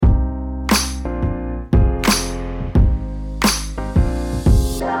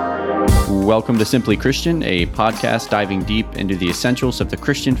Welcome to Simply Christian, a podcast diving deep into the essentials of the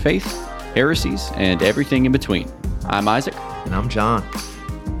Christian faith, heresies, and everything in between. I'm Isaac. And I'm John.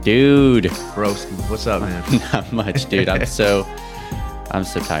 Dude. Broski, what's up, man? Not much, dude. I'm so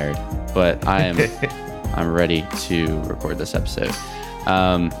tired, but I'm ready to record this episode.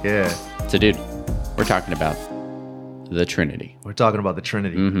 So, dude, we're talking about the Trinity. We're talking about the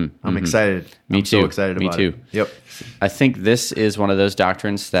Trinity. I'm excited. I'm so excited about it. Yep. I think this is one of those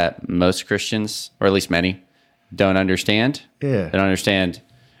doctrines that most Christians, or at least many, don't understand. Yeah. They don't understand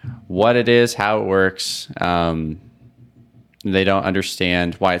what it is, how it works. They don't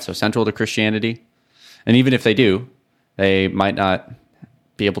understand why it's so central to Christianity. And even if they do, they might not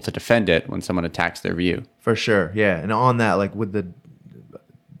be able to defend it when someone attacks their view. For sure. Yeah. And on that, like with the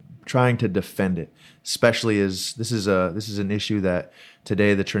trying to defend it, especially as this is an issue that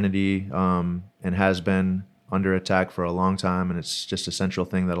today the Trinity and has been under attack for a long time, and it's just a central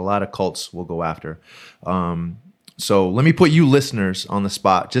thing that a lot of cults will go after. So let me put you listeners on the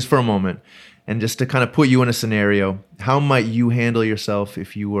spot just for a moment, and just to kind of put you in a scenario. How might you handle yourself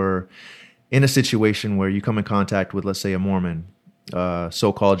if you were in a situation where you come in contact with, let's say, a Mormon,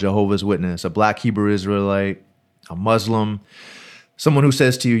 so-called Jehovah's Witness, a Black Hebrew Israelite, a Muslim, someone who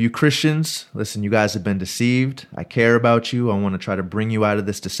says to you, you Christians, listen, you guys have been deceived. I care about you. I want to try to bring you out of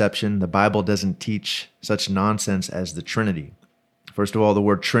this deception. The Bible doesn't teach such nonsense as the Trinity. First of all, the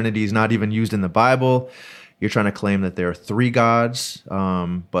word Trinity is not even used in the Bible. You're trying to claim that there are three gods,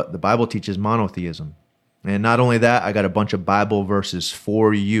 but the Bible teaches monotheism. And not only that, I got a bunch of Bible verses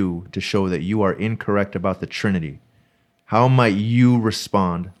for you to show that you are incorrect about the Trinity. How might you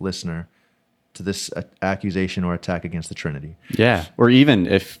respond, listener, to this accusation or attack against the Trinity? Yeah. Or even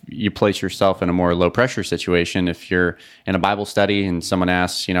if you place yourself in a more low pressure situation, if you're in a Bible study and someone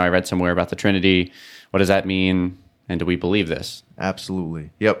asks, I read somewhere about the Trinity, what does that mean? And do we believe this? Absolutely.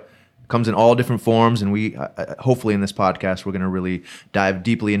 Yep. Comes in all different forms. And we, hopefully in this podcast, we're going to really dive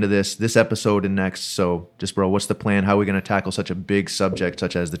deeply into this episode and next. So just, bro, what's the plan? How are we going to tackle such a big subject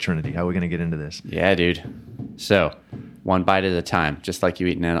such as the Trinity? How are we going to get into this? Yeah, dude. So one bite at a time, just like you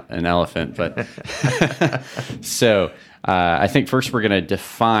eat an elephant. But so I think first we're going to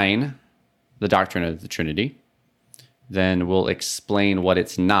define the doctrine of the Trinity. Then we'll explain what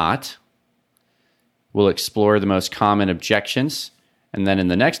it's not. We'll explore the most common objections. And then in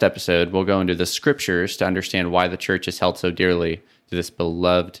the next episode, we'll go into the scriptures to understand why the church is held so dearly to this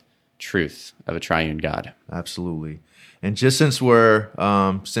beloved truth of a triune God. Absolutely. And just since we're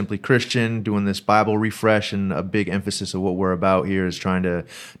Simply Christian, doing this Bible refresh, and a big emphasis of what we're about here is trying to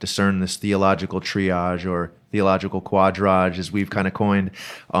discern this theological triage or theological quadrage, as we've kind of coined,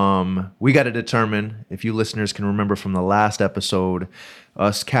 we got to determine, if you listeners can remember from the last episode,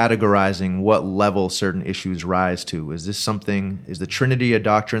 us categorizing what level certain issues rise to. Is the Trinity a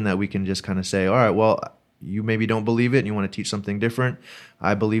doctrine that we can just kind of say, all right, well, you maybe don't believe it and you want to teach something different.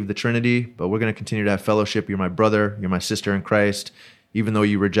 I believe the Trinity, but we're going to continue to have fellowship. You're my brother, you're my sister in Christ, even though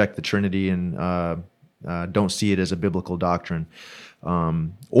you reject the Trinity and don't see it as a biblical doctrine.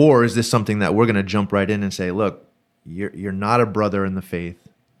 Or is this something that we're going to jump right in and say, look, you're not a brother in the faith.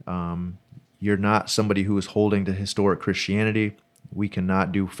 You're not somebody who is holding to historic Christianity. We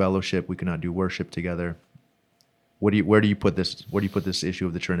cannot do fellowship. We cannot do worship together. Where do you put this? Where do you put this issue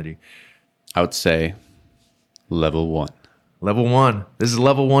of the Trinity? I would say level 1. Level 1. This is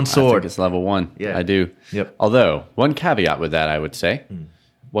level 1 sword. I think it's level 1. Yeah. I do. Yep. Although, one caveat with that, I would say.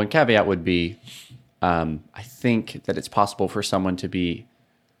 One caveat would be, I think that it's possible for someone to be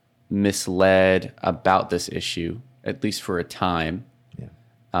misled about this issue, at least for a time,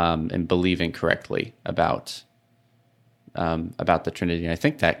 and believe incorrectly about the Trinity. And I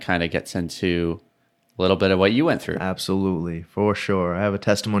think that kind of gets into a little bit of what you went through. Absolutely, for sure. I have a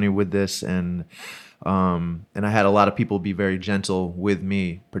testimony with this, and I had a lot of people be very gentle with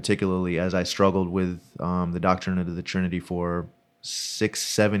me, particularly as I struggled with the doctrine of the Trinity for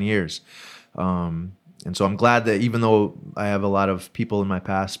 6-7 years. And so I'm glad that even though I have a lot of people in my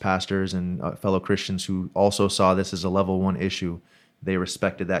past, pastors and fellow Christians, who also saw this as a level 1 issue, they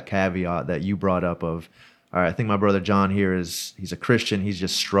respected that caveat that you brought up of, all right, I think my brother John here he's a Christian. He's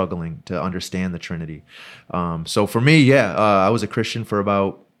just struggling to understand the Trinity. So for me, I was a Christian for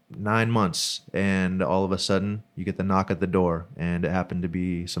about 9 months, and all of a sudden you get the knock at the door, and it happened to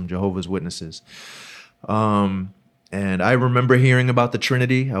be some Jehovah's Witnesses. And I remember hearing about the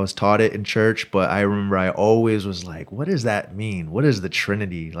Trinity. I was taught it in church, but I remember I always was like, what does that mean? What is the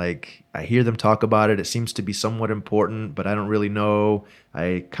Trinity? Like, I hear them talk about it. It seems to be somewhat important, but I don't really know.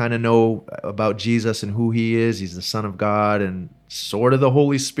 I kind of know about Jesus and who he is. He's the Son of God and sort of the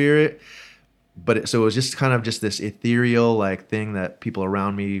Holy Spirit. So it was just kind of just this ethereal like thing that people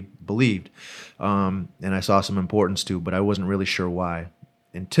around me believed, and I saw some importance to, but I wasn't really sure why.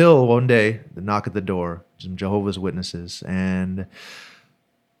 Until one day, the knock at the door, some Jehovah's Witnesses, and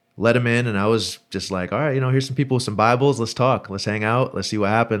let them in, and I was just like, all right, here's some people with some Bibles. Let's talk. Let's hang out. Let's see what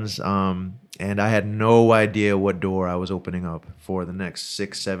happens. And I had no idea what door I was opening up for the next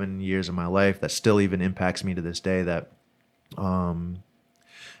 6-7 years of my life. That still even impacts me to this day. That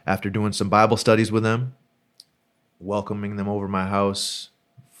after doing some Bible studies with them, welcoming them over my house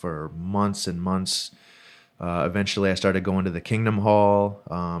for months and months, eventually I started going to the Kingdom Hall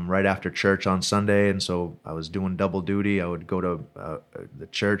right after church on Sunday. And so I was doing double duty. I would go to the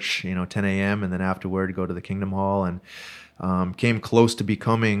church, 10 a.m. and then afterward go to the Kingdom Hall, and came close to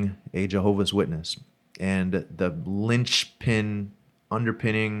becoming a Jehovah's Witness. And the linchpin,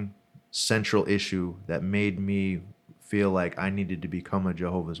 underpinning, central issue that made me feel like I needed to become a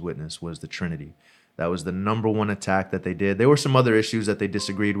Jehovah's Witness was the Trinity. That was the number one attack that they did. There were some other issues that they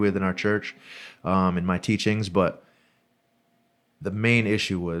disagreed with in our church, in my teachings, but the main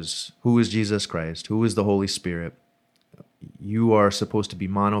issue was, who is Jesus Christ? Who is the Holy Spirit? You are supposed to be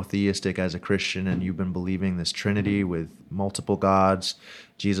monotheistic as a Christian, and you've been believing this Trinity with multiple gods.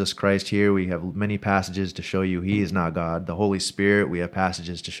 Jesus Christ here, we have many passages to show you he is not God. The Holy Spirit, we have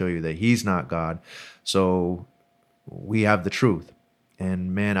passages to show you that he's not God. So we have the truth.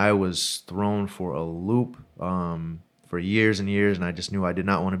 And man, I was thrown for a loop for years and years, and I just knew I did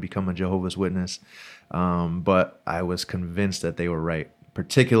not want to become a Jehovah's Witness. But I was convinced that they were right,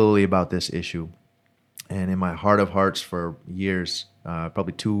 particularly about this issue. And in my heart of hearts for years,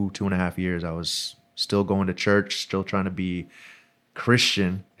 probably 2.5 years, I was still going to church, still trying to be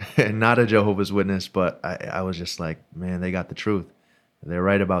Christian and not a Jehovah's Witness. But I was just like, man, they got the truth. They're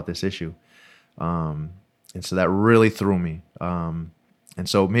right about this issue. And so that really threw me. And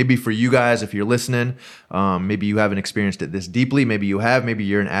so maybe for you guys, if you're listening, maybe you haven't experienced it this deeply. Maybe you have. Maybe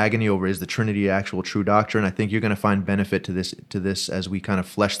you're in agony over, is the Trinity actual true doctrine? I think you're going to find benefit to this as we kind of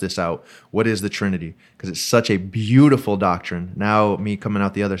flesh this out. What is the Trinity? Because it's such a beautiful doctrine. Now, me coming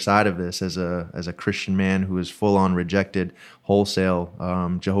out the other side of this as a Christian man who is full on rejected wholesale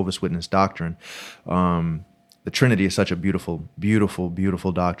Jehovah's Witness doctrine. The Trinity is such a beautiful, beautiful,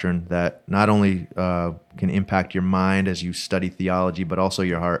 beautiful doctrine that not only can impact your mind as you study theology, but also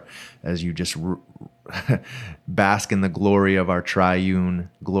your heart as you just bask in the glory of our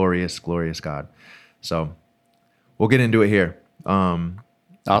triune, glorious, glorious God. So we'll get into it here.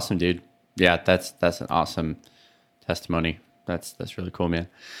 Awesome, dude. Yeah, that's an awesome testimony. That's really cool, man.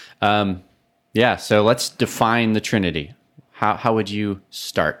 Yeah, so let's define the Trinity. How would you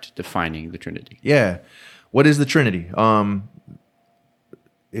start defining the Trinity? Yeah. What is the Trinity?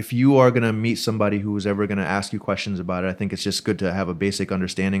 If you are going to meet somebody who is ever going to ask you questions about it, I think it's just good to have a basic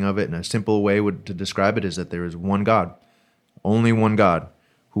understanding of it. And a simple way to describe it is that there is one God, only one God,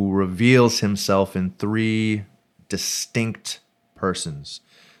 who reveals himself in three distinct persons,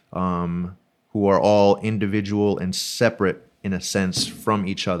 who are all individual and separate in a sense from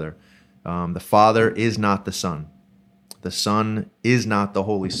each other. The Father is not the Son. The Son is not the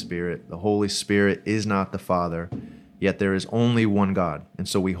Holy Spirit. The Holy Spirit is not the Father. Yet there is only one God. And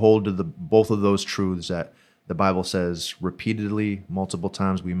so we hold to both of those truths that the Bible says repeatedly, multiple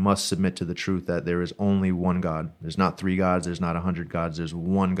times. We must submit to the truth that there is only one God. There's not 3 gods. There's not 100 gods. There's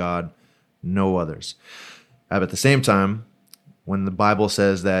one God, no others. At the same time, when the Bible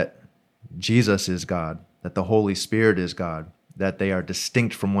says that Jesus is God, that the Holy Spirit is God, that they are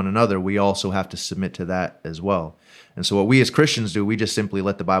distinct from one another, we also have to submit to that as well. And so what we as Christians do, we just simply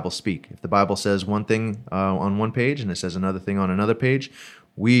let the Bible speak. If the Bible says one thing on one page and it says another thing on another page,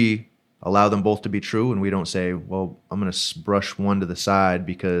 we allow them both to be true, and we don't say, well, I'm going to brush one to the side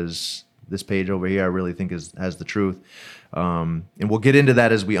because this page over here I really think has the truth. And we'll get into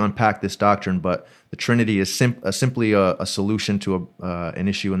that as we unpack this doctrine, but the Trinity is simply a solution to an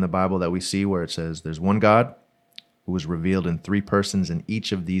issue in the Bible that we see where it says there's one God who is revealed in 3 persons, and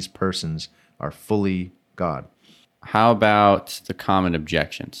each of these persons are fully God. How about the common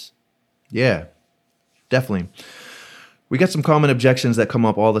objections? Yeah, definitely. We got some common objections that come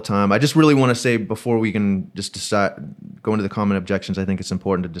up all the time. I just really want to say, before we can just go into the common objections, I think it's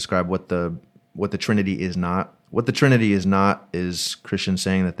important to describe what the Trinity is not. What the Trinity is not is Christians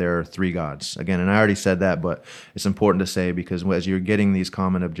saying that there are 3 gods. Again, and I already said that, but it's important to say because as you're getting these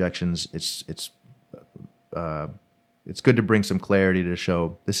common objections, it's good to bring some clarity to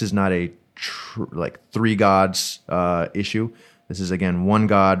show this is not a 3 gods issue. This is, again, one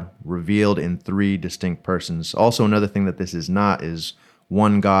God revealed in 3 distinct persons. Also, another thing that this is not is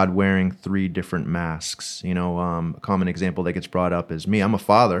one God wearing 3 different masks. A common example that gets brought up is me. I'm a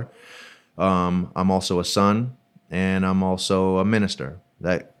father, I'm also a son, and I'm also a minister.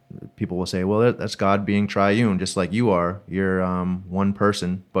 That people will say, well, that's God being triune, just like you are. You're one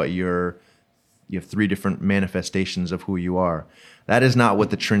person, but you have three different manifestations of who you are. That is not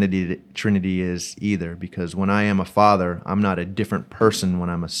what the Trinity is either, because when I am a father, I'm not a different person when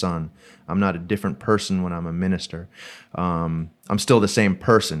I'm a son. I'm not a different person when I'm a minister. I'm still the same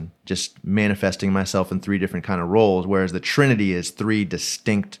person, just manifesting myself in three different kind of roles, whereas the Trinity is three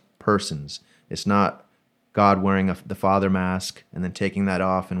distinct persons. It's not God wearing the Father mask and then taking that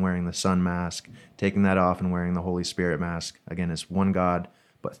off and wearing the Son mask, taking that off and wearing the Holy Spirit mask. Again, it's one God,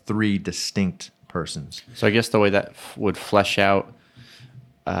 but three distinct persons. So I guess the way that would flesh out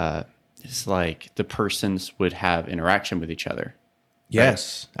is like the persons would have interaction with each other.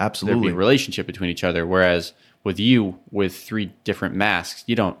 Yes, Right? absolutely. There'd be a relationship between each other. Whereas with you, with three different masks,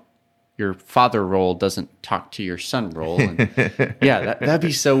 your father role doesn't talk to your son role. And yeah, that'd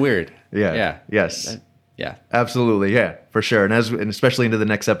be so weird. Yeah. Yes. Yeah. Absolutely. Yeah, for sure. And especially into the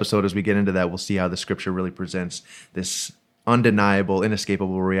next episode, as we get into that, we'll see how the scripture really presents this undeniable,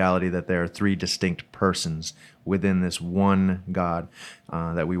 inescapable reality that there are three distinct persons within this one God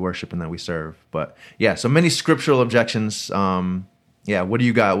that we worship and that we serve. But yeah, so many scriptural objections. What do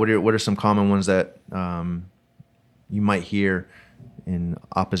you got? What are some common ones that you might hear in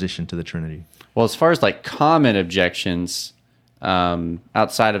opposition to the Trinity? Well, as far as like common objections,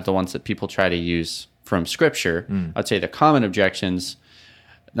 outside of the ones that people try to use from Scripture, I'd say the common objections,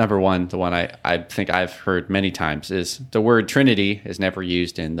 number one, the one I think I've heard many times, is the word Trinity is never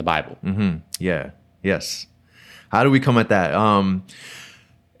used in the Bible. Mm-hmm. Yeah. Yes. How do we come at that?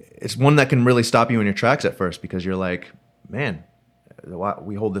 It's one that can really stop you in your tracks at first, because you're like, man,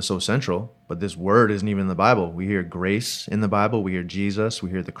 we hold this so central, but this word isn't even in the Bible. We hear grace in the Bible. We hear Jesus.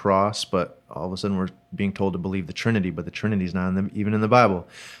 We hear the cross, but all of a sudden we're being told to believe the Trinity, but the Trinity's not even in the Bible.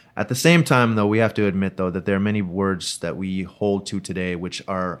 At the same time, though, we have to admit, though, that there are many words that we hold to today, which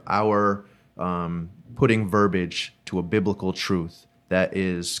are our putting verbiage to a biblical truth that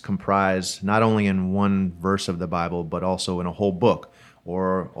is comprised not only in one verse of the Bible, but also in a whole book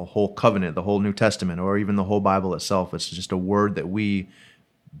or a whole covenant, the whole New Testament, or even the whole Bible itself. It's just a word that we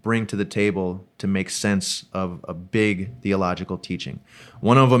bring to the table to make sense of a big theological teaching.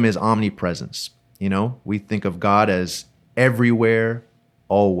 One of them is omnipresence. We think of God as everywhere,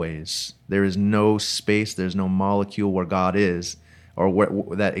 always. There is no space, there's no molecule where God is, or where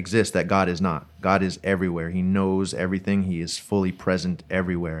that exists that God is not. God is everywhere. He knows everything. He is fully present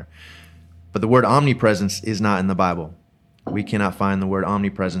everywhere. But the word omnipresence is not in the Bible. We cannot find the word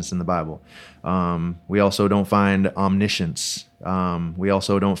omnipresence in the Bible. We also don't find omniscience. We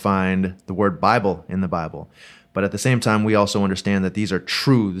also don't find the word Bible in the Bible. But at the same time, we also understand that these are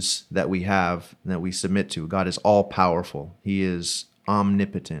truths that we have and that we submit to. God is all-powerful. He is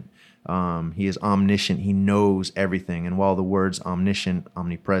omnipotent. He is omniscient. He knows everything. And while the words omniscient,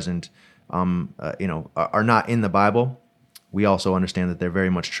 omnipresent, are not in the Bible, we also understand that they're very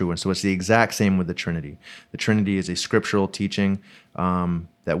much true. And so it's the exact same with the Trinity. The Trinity is a scriptural teaching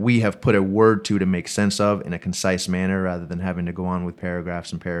that we have put a word to make sense of in a concise manner, rather than having to go on with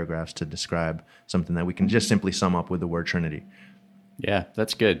paragraphs and paragraphs to describe something that we can just simply sum up with the word Trinity. Yeah,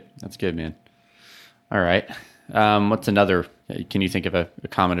 that's good. That's good, man. All right. What's another? Can you think of a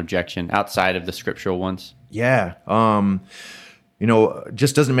common objection outside of the scriptural ones? Yeah.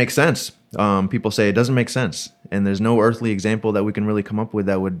 Just doesn't make sense. People say it doesn't make sense. And there's no earthly example that we can really come up with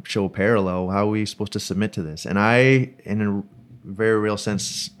that would show a parallel. How are we supposed to submit to this? And I, in a very real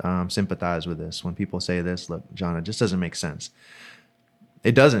sense, sympathize with this. When people say this, look, John, it just doesn't make sense.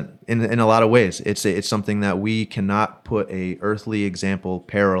 It doesn't in a lot of ways. It's something that we cannot put a earthly example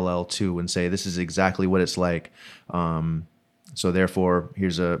parallel to and say this is exactly what it's like. So therefore,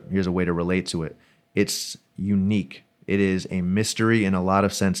 here's a way to relate to it. It's unique. It is a mystery in a lot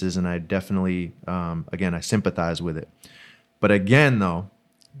of senses, and I definitely, I sympathize with it. But again, though,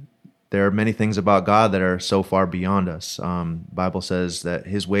 there are many things about God that are so far beyond us. Bible says that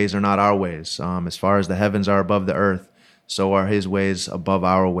His ways are not our ways. As far as the heavens are above the earth, so are His ways above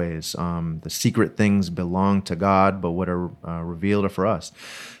our ways. The secret things belong to God, but what are revealed are for us.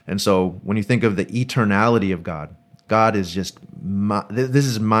 And so when you think of the eternality of God, God is just, this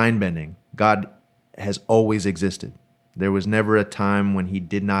is mind-bending. God has always existed. There was never a time when He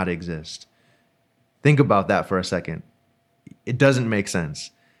did not exist. Think about that for a second. It doesn't make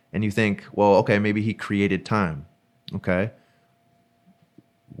sense. And you think, well, okay, maybe He created time. Okay.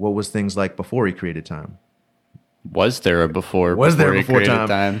 What was things like before He created time? Was there a before? Was there a He before created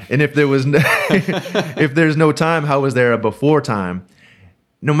time? And if there was, if there's no time, how was there a before time?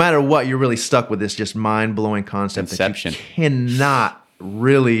 No matter what, you're really stuck with this just mind-blowing concept Conception. that you cannot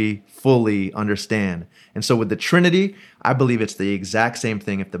really fully understand. And so with the Trinity, I believe it's the exact same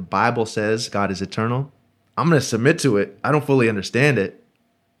thing. If the Bible says God is eternal, I'm going to submit to it. I don't fully understand it,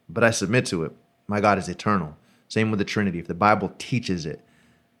 but I submit to it. My God is eternal. Same with the Trinity. If the Bible teaches it,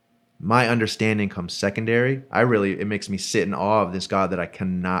 my understanding comes secondary. It makes me sit in awe of this God that I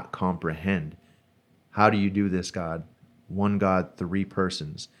cannot comprehend. How do you do this, God? One God, three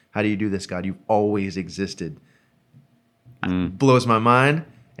persons. How do you do this, God? You've always existed. It blows my mind,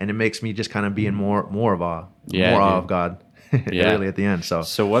 and it makes me just kind of be in more of awe. More awe of God. Really at the end.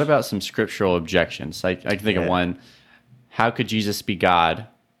 So what about some scriptural objections? I can think of one. How could Jesus be God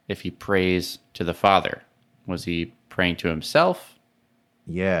if he prays to the Father? Was he praying to himself?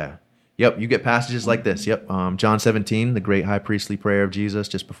 Yeah. Yep, you get passages like this. Yep, John 17, the great high priestly prayer of Jesus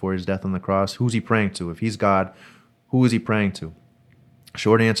just before his death on the cross. Who's he praying to? If he's God, who is he praying to?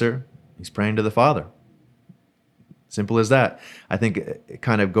 Short answer, he's praying to the Father. Simple as that. I think it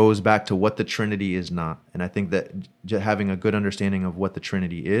kind of goes back to what the Trinity is not. And I think that having a good understanding of what the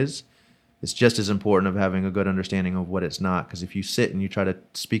Trinity is just as important of having a good understanding of what it's not. Because if you sit and you try to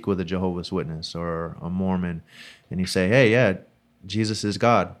speak with a Jehovah's Witness or a Mormon and you say, hey, yeah, Jesus is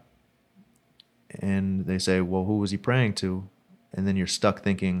God. And they say, well, who was he praying to? And then you're stuck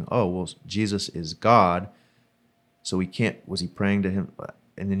thinking, oh, well, Jesus is God, so was he praying to him?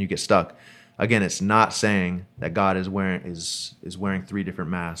 And then you get stuck. Again, it's not saying that God is wearing three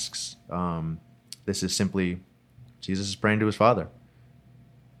different masks. This is simply Jesus is praying to his Father.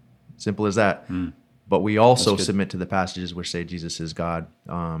 Simple as that. But we also submit to the passages which say Jesus is God,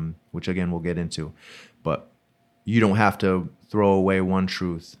 which again we'll get into. But you don't have to throw away one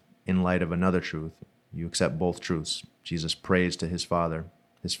truth in light of another truth. You accept both truths. Jesus prays to his Father.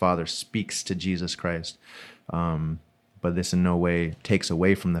 His Father speaks to Jesus Christ. But this in no way takes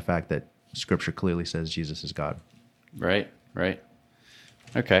away from the fact that Scripture clearly says Jesus is God. Right.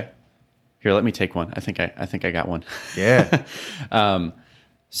 Okay. Here, let me take one. I think I got one. Yeah.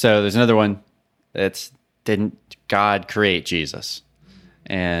 So there's another one. Didn't God create Jesus?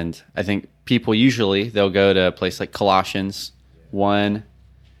 And I think people usually they'll go to a place like Colossians 1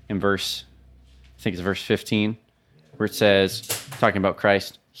 in verse 15, where it says, talking about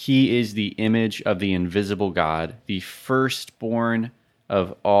Christ, he is the image of the invisible God, the firstborn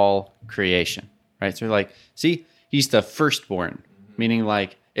of all creation. Right? So they're like, see, he's the firstborn, meaning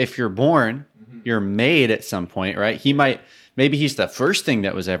like if you're born, you're made at some point, right? Maybe he's the first thing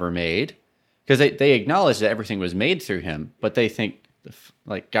that was ever made, because they acknowledge that everything was made through him, but they think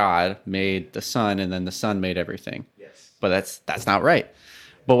like God made the Son and then the Son made everything. Yes. But that's not right.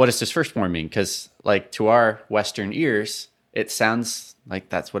 But what does this firstborn mean? Because like to our Western ears, it sounds like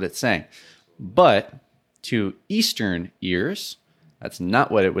that's what it's saying. But to Eastern ears, that's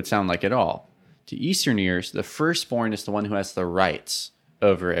not what it would sound like at all. To Eastern ears, the firstborn is the one who has the rights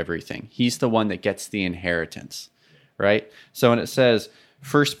over everything. He's the one that gets the inheritance, right? So when it says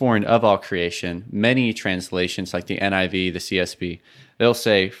firstborn of all creation, many translations like the NIV, the CSB, they'll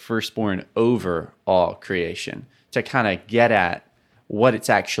say firstborn over all creation to kind of get at what it's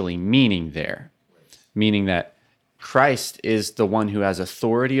actually meaning there, meaning that Christ is the one who has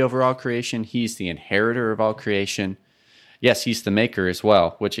authority over all creation. He's the inheritor of all creation. Yes, he's the maker as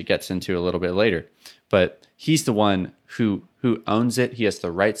well, which it gets into a little bit later. But he's the one who owns it. He has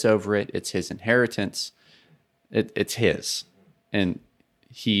the rights over it. It's his inheritance. It's his. And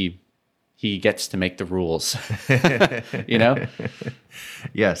he gets to make the rules. You know?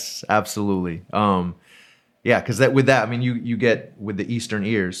 Yes, absolutely. Yeah, because with that, I mean, you get with the Eastern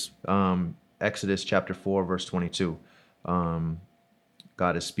ears, Exodus chapter 4, verse 22. God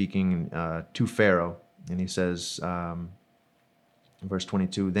is speaking to Pharaoh, and he says, verse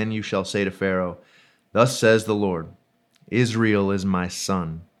 22, then you shall say to Pharaoh, thus says the Lord, Israel is my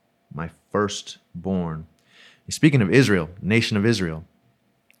son, my firstborn. He's speaking of Israel, nation of Israel.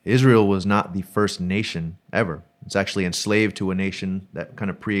 Israel was not the first nation ever. It's actually enslaved to a nation that kind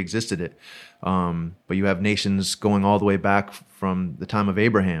of pre-existed it. But you have nations going all the way back from the time of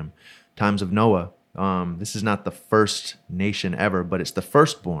Abraham, times of Noah. This is not the first nation ever, but it's the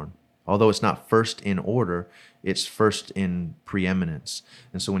firstborn. Although it's not first in order, it's first in preeminence.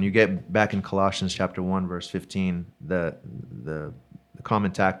 And so when you get back in Colossians chapter 1, verse 15, the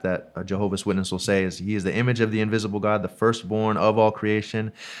common tack that a Jehovah's Witness will say is he is the image of the invisible God, the firstborn of all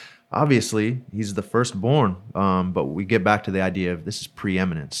creation. Obviously, he's the firstborn, but we get back to the idea of this is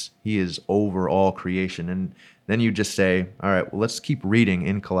preeminence. He is over all creation. And then you just say, all right, well, let's keep reading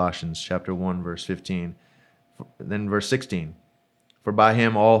in Colossians chapter 1, verse 15. Then verse 16. For by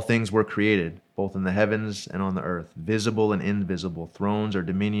him all things were created, both in the heavens and on the earth, visible and invisible, thrones or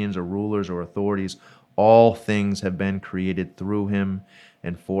dominions or rulers or authorities. All things have been created through him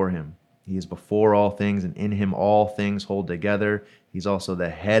and for him. He is before all things, and in him all things hold together. He's also the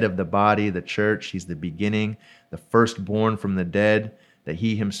head of the body, the church. He's the beginning, the firstborn from the dead, that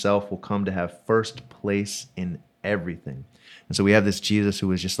he himself will come to have first place in everything. And so we have this Jesus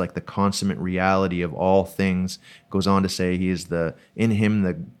who is just like the consummate reality of all things. Goes on to say he is in him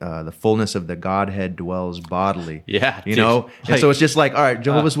the fullness of the Godhead dwells bodily. Yeah, you know. And so it's just like, all right,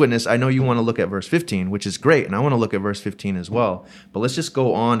 Jehovah's Witness. I know you want to look at verse 15, which is great, and I want to look at verse 15 as well. But let's just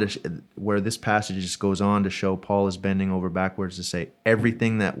go on to where this passage just goes on to show Paul is bending over backwards to say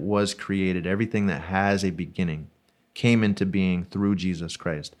everything that was created, everything that has a beginning, came into being through Jesus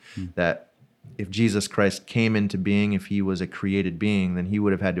Christ. That if Jesus Christ came into being, if he was a created being, then he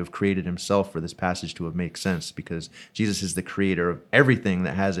would have had to have created himself for this passage to have made sense, because Jesus is the creator of everything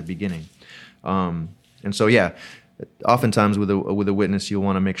that has a beginning. And so, yeah, oftentimes with a witness, you'll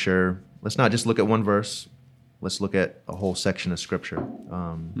want to make sure, let's not just look at one verse, let's look at a whole section of Scripture.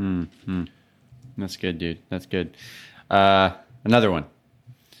 That's good, dude. That's good. Another one.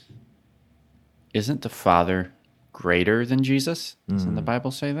 Isn't the Father greater than Jesus? Doesn't the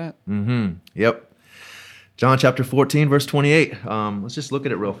Bible say that? Yep. John chapter 14, verse 28. Let's just look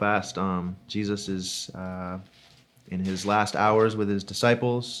at it real fast. Jesus is in his last hours with his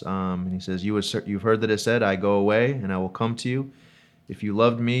disciples, and he says, you've heard that it said, I go away and I will come to you. If you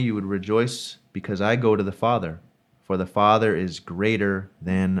loved me, you would rejoice because I go to the Father, for the Father is greater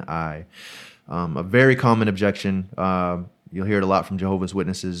than I. A very common objection. You'll hear it a lot from Jehovah's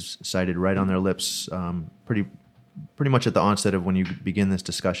Witnesses, cited right on their lips, pretty much at the onset of when you begin this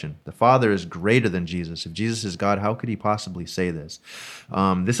discussion. The Father is greater than Jesus. If Jesus is God, how could he possibly say this?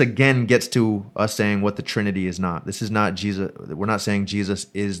 This again gets to us saying what the Trinity is not. This is not Jesus. We're not saying Jesus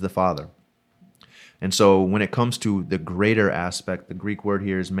is the Father. And so when it comes to the greater aspect, the Greek word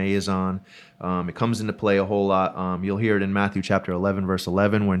here is meizon. It comes into play a whole lot. You'll hear it in Matthew chapter 11, verse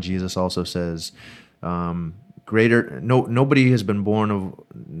 11, when Jesus also says, nobody has been born of,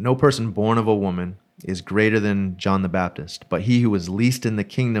 no person born of a woman is greater than John the Baptist, but he who is least in the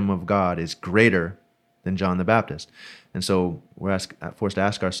kingdom of God is greater than John the Baptist. And so we're forced to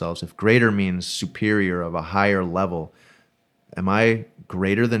ask ourselves, if greater means superior, of a higher level, am I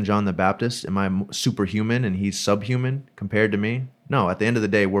greater than John the Baptist? Am I superhuman and he's subhuman compared to me? No, at the end of the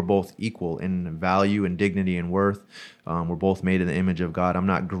day, we're both equal in value and dignity and worth. We're both made in the image of God. I'm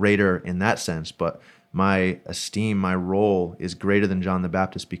not greater in that sense, but my esteem, my role is greater than John the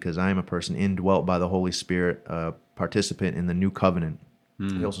Baptist because I am a person indwelt by the Holy Spirit, a participant in the new covenant.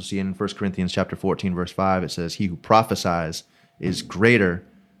 We also see in 1 Corinthians chapter 14, verse 5, it says, he who prophesies is greater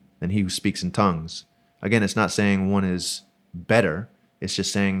than he who speaks in tongues. Again, it's not saying one is better. It's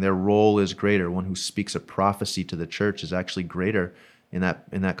just saying their role is greater. One who speaks a prophecy to the church is actually greater in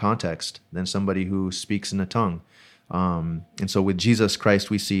that context than somebody who speaks in a tongue. And so with Jesus Christ,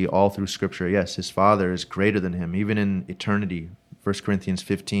 we see all through Scripture, yes, his Father is greater than him, even in eternity. 1 Corinthians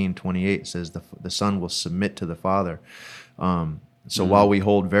 15:28 says the Son will submit to the Father. So while we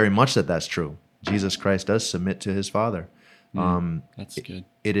hold very much that that's true, Jesus Christ does submit to his Father. That's good.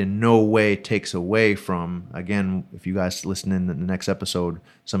 It in no way takes away from, again, if you guys listen in the next episode,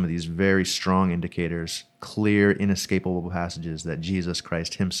 some of these very strong indicators, clear, inescapable passages that Jesus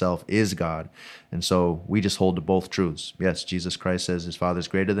Christ himself is God. And so we just hold to both truths. Yes, Jesus Christ says his Father is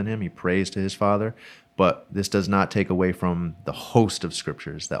greater than him. He prays to his Father. But this does not take away from the host of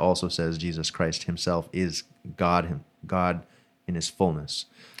scriptures that also says Jesus Christ himself is God in his fullness.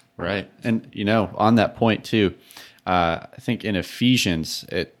 Right. And, on that point too, I think in Ephesians,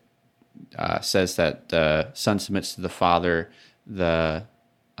 it says that the son submits to the father, the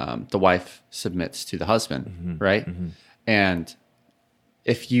wife submits to the husband, right? And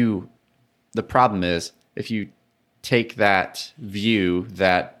the problem is, if you take that view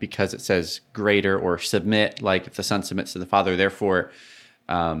that because it says greater or submit, like if the son submits to the father, therefore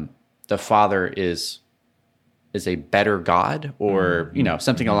the father is a better God, or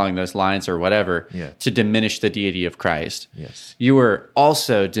something along those lines, or whatever, to diminish the deity of Christ. Yes, you are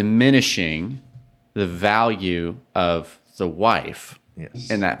also diminishing the value of the wife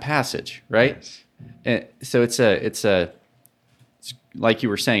in that passage, right? Yes. And so it's like you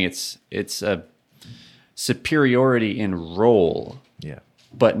were saying, it's a superiority in role,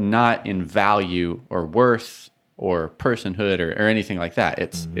 but not in value or worth or personhood or anything like that.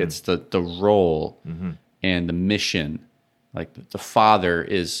 It's the role. And the mission, like the Father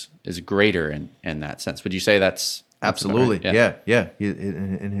is greater in that sense. Would you say that's absolutely? Right? Yeah.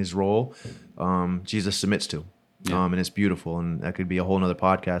 In his role, Jesus submits to, and it's beautiful. And that could be a whole nother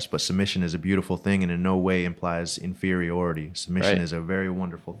podcast. But submission is a beautiful thing, and in no way implies inferiority. Submission is a very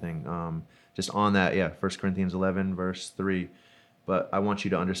wonderful thing. just on that, 1 Corinthians 11, verse 3. But I want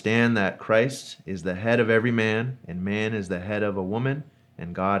you to understand that Christ is the head of every man, and man is the head of a woman,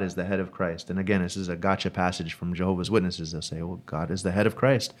 and God is the head of Christ. And again, this is a gotcha passage from Jehovah's Witnesses. They'll say, well, God is the head of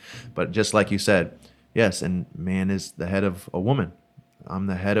Christ. But just like you said, yes, and man is the head of a woman. I'm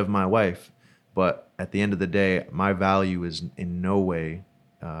the head of my wife. But at the end of the day, my value is in no way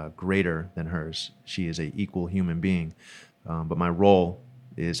greater than hers. She is an equal human being. But my role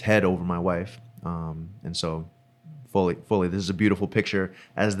is head over my wife. And so fully, this is a beautiful picture.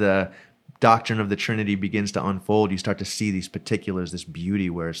 As the doctrine of the Trinity begins to unfold, you start to see these particulars, this beauty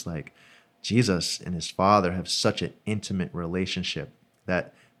where it's like Jesus and his Father have such an intimate relationship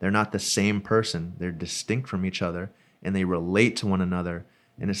that they're not the same person. They're distinct from each other, and they relate to one another.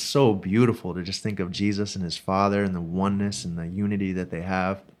 And it's so beautiful to just think of Jesus and his Father and the oneness and the unity that they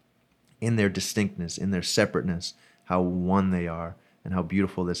have in their distinctness, in their separateness, how one they are. And how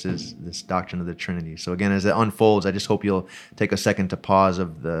beautiful this is, this doctrine of the Trinity. So again, as it unfolds, I just hope you'll take a second to pause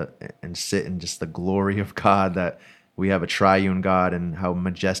and sit in just the glory of God, that we have a triune God and how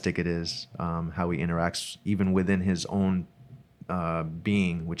majestic it is, how he interacts even within his own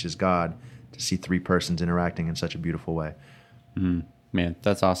being, which is God, to see three persons interacting in such a beautiful way. Man,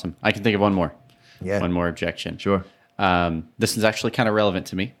 that's awesome. I can think of one more. Yeah. One more objection. Sure. This is actually kind of relevant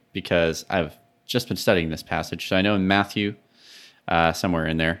to me because I've just been studying this passage. So I know in Matthew, somewhere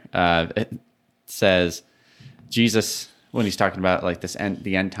in there, it says Jesus, when he's talking about like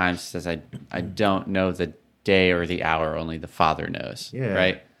the end times, says, I don't know the day or the hour, only the Father knows. Yeah.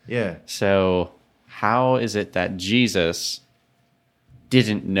 Right? Yeah. So how is it that Jesus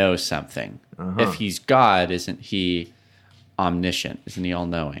didn't know something? If he's God, isn't he omniscient? Isn't he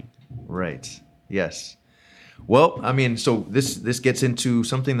all-knowing? Right. Yes. Well, I mean, so this gets into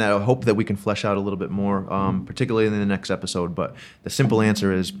something that I hope that we can flesh out a little bit more, particularly in the next episode. But the simple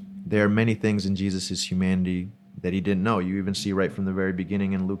answer is there are many things in Jesus' humanity that he didn't know. You even see right from the very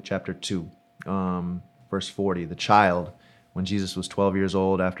beginning in Luke chapter 2, verse 40, the child, when Jesus was 12 years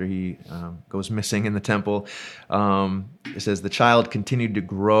old, after he goes missing in the temple, it says, the child continued to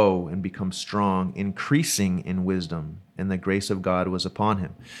grow and become strong, increasing in wisdom, and the grace of God was upon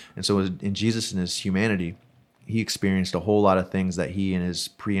him. And so in Jesus and his humanity, he experienced a whole lot of things that he in his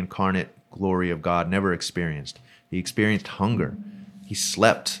pre-incarnate glory of God never experienced. He experienced hunger. He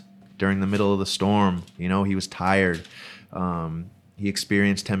slept during the middle of the storm. He was tired. He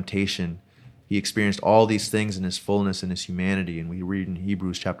experienced temptation. He experienced all these things in his fullness and his humanity. And we read in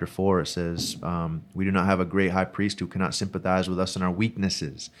Hebrews chapter 4, it says, we do not have a great high priest who cannot sympathize with us in our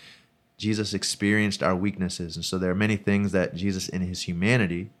weaknesses. Jesus experienced our weaknesses. And so there are many things that Jesus in his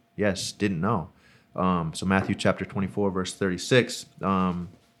humanity, yes, didn't know. So Matthew chapter 24, verse 36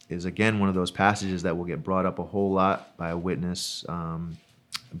 is again one of those passages that will get brought up a whole lot by a witness,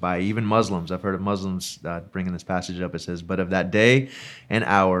 by even Muslims. I've heard of Muslims bringing this passage up. It says, but of that day and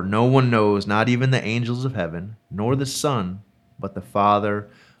hour no one knows, not even the angels of heaven, nor the Son, but the Father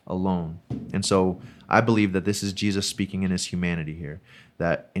alone. And so I believe that this is Jesus speaking in his humanity here,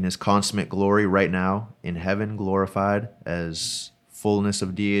 that in his consummate glory right now, in heaven glorified as fullness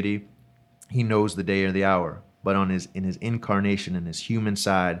of deity, he knows the day or the hour. But in his incarnation, in his human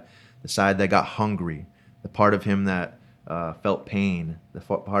side, the side that got hungry, the part of him that felt pain, the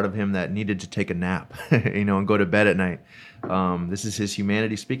part of him that needed to take a nap, and go to bed at night. This is his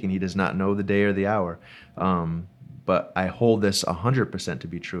humanity speaking. He does not know the day or the hour. But I hold this 100% to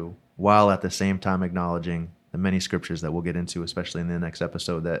be true, while at the same time acknowledging the many scriptures that we'll get into, especially in the next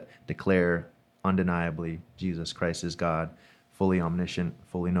episode, that declare undeniably Jesus Christ is God, fully omniscient,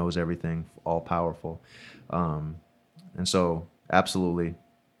 fully knows everything, all-powerful. And so, absolutely,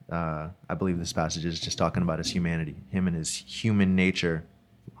 I believe this passage is just talking about his humanity, him and his human nature,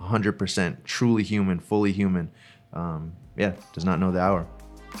 100%, truly human, fully human. Does not know the hour.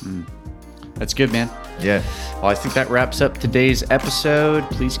 That's good, man. Yeah. Well, I think that wraps up today's episode.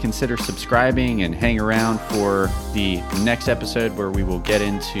 Please consider subscribing and hang around for the next episode, where we will get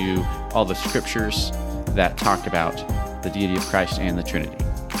into all the scriptures that talk about the deity of Christ and the Trinity.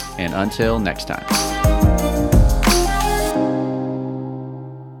 And until next time.